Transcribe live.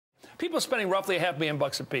people spending roughly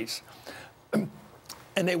 $500,000 apiece,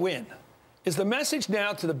 and they win. Is the message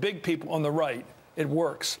now to the big people on the right, it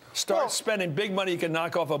works? Start spending big money, you can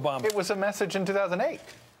knock off Obama. It was a message in 2008.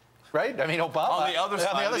 Right? I mean, Obama on the other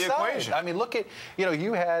side of the equation. I mean, look at,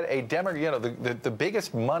 you had a the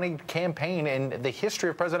biggest money campaign in the history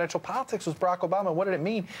of presidential politics was Barack Obama. What did it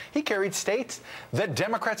mean? He carried states that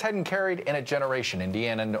Democrats hadn't carried in a generation,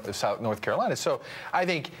 Indiana and South North Carolina. So I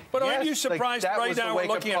think, but aren't you surprised right now we're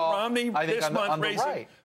looking at Romney this month raising